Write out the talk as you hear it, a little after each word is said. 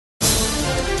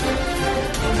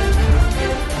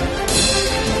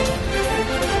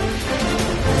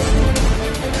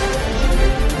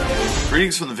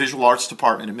Greetings from the Visual Arts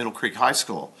Department at Middle Creek High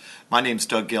School. My name is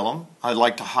Doug Gillum. I'd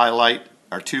like to highlight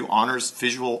our two honors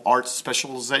visual arts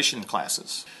specialization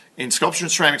classes. In Sculpture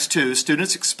and Ceramics 2,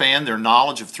 students expand their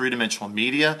knowledge of three-dimensional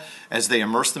media as they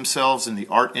immerse themselves in the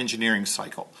art engineering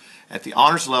cycle. At the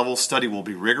honors level, study will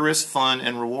be rigorous, fun,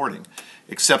 and rewarding.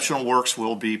 Exceptional works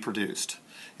will be produced.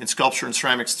 In Sculpture and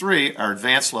Ceramics 3, our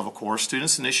advanced level course,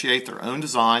 students initiate their own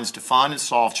designs, define and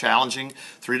solve challenging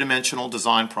three-dimensional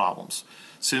design problems.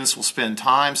 Students will spend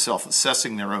time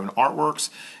self-assessing their own artworks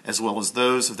as well as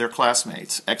those of their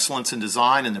classmates. Excellence in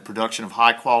design and the production of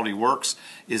high-quality works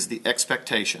is the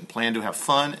expectation. Plan to have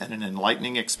fun and an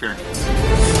enlightening experience.